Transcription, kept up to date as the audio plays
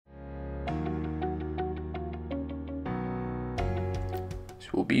So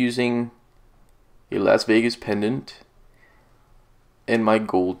we'll be using a Las Vegas pendant and my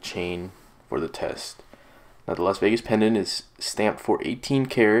gold chain for the test. Now the Las Vegas pendant is stamped for 18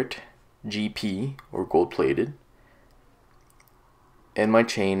 karat GP or gold plated, and my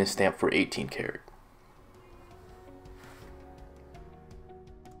chain is stamped for 18 karat.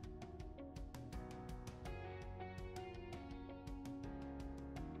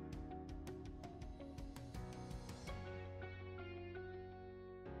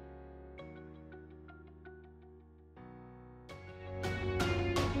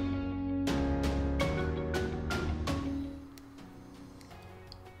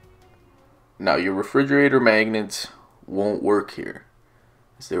 Now your refrigerator magnets won't work here,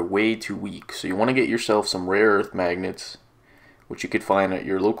 as they're way too weak. So you want to get yourself some rare earth magnets, which you could find at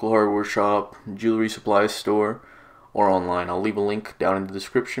your local hardware shop, jewelry supply store, or online. I'll leave a link down in the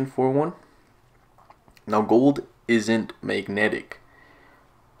description for one. Now gold isn't magnetic,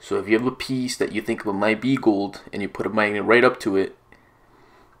 so if you have a piece that you think might be gold and you put a magnet right up to it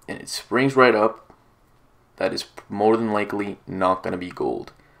and it springs right up, that is more than likely not going to be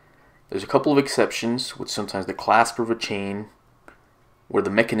gold. There's a couple of exceptions with sometimes the clasp of a chain where the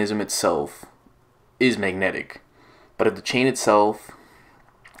mechanism itself is magnetic. But if the chain itself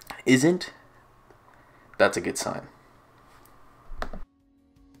isn't, that's a good sign.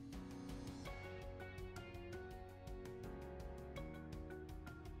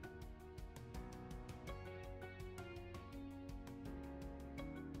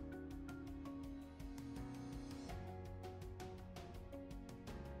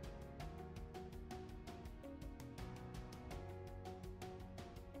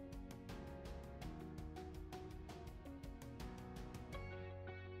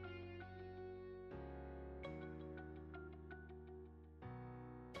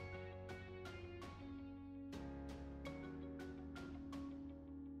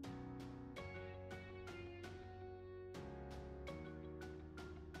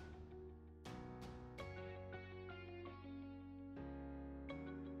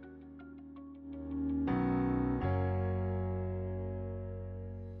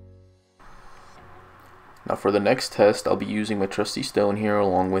 Now for the next test, I'll be using my trusty stone here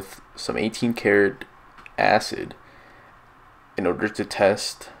along with some 18 karat acid in order to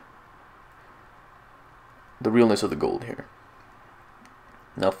test the realness of the gold here.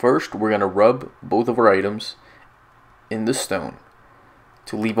 Now first, we're going to rub both of our items in the stone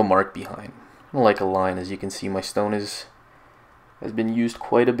to leave a mark behind, like a line. As you can see, my stone has been used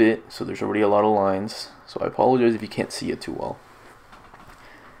quite a bit, so there's already a lot of lines, so I apologize if you can't see it too well.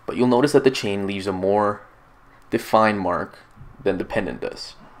 But you'll notice that the chain leaves a more defined mark than the pendant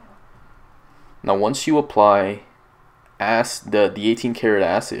does. Now once you apply the 18 karat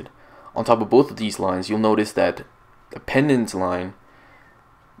acid on top of both of these lines, you'll notice that the pendant line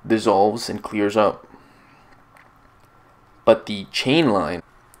dissolves and clears up, but the chain line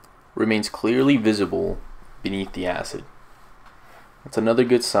remains clearly visible beneath the acid. That's another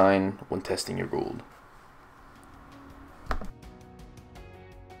good sign when testing your gold.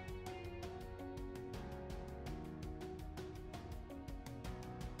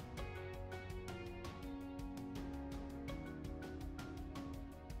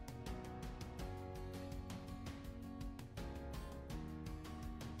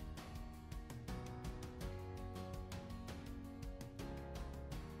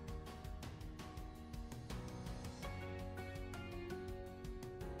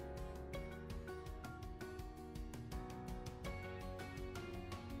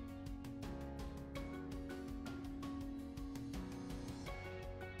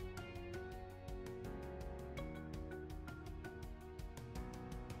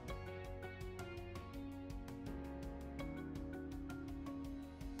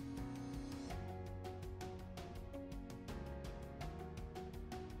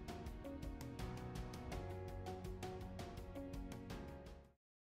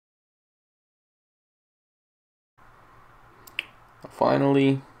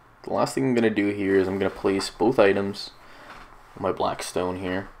 Finally, the last thing I'm going to do here is I'm going to place both items on my black stone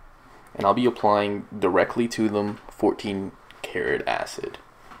here, and I'll be applying directly to them 14 karat acid.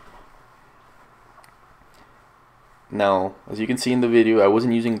 Now, as you can see in the video, I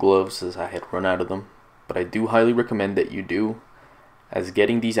wasn't using gloves as I had run out of them, but I do highly recommend that you do, as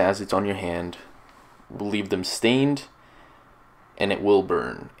getting these acids on your hand will leave them stained and it will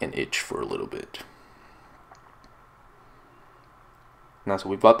burn and itch for a little bit. Now, so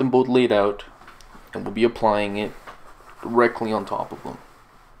we've got them both laid out, and we'll be applying it directly on top of them.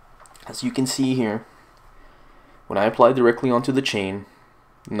 As you can see here, when I apply directly onto the chain,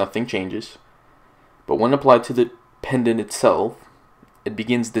 nothing changes. But when applied to the pendant itself, it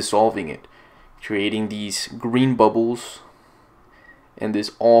begins dissolving it, creating these green bubbles and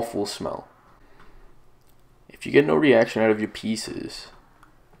this awful smell. If you get no reaction out of your pieces,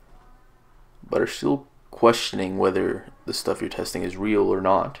 but are still questioning whether the stuff you're testing is real or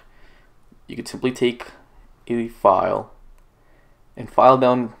not, you could simply take a file and file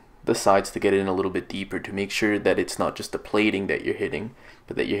down the sides to get in a little bit deeper to make sure that it's not just the plating that you're hitting,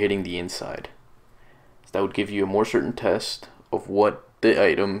 but that you're hitting the inside. So that would give you a more certain test of what the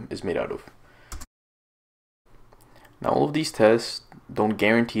item is made out of. Now, all of these tests don't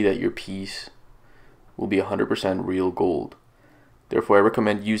guarantee that your piece will be 100% real gold. Therefore, I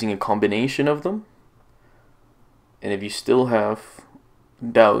recommend using a combination of them. And if you still have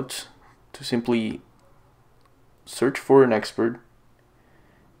doubts, to simply search for an expert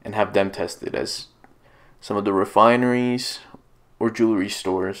and have them test it, as some of the refineries or jewelry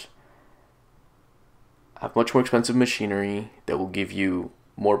stores have much more expensive machinery that will give you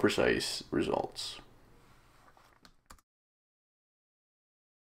more precise results.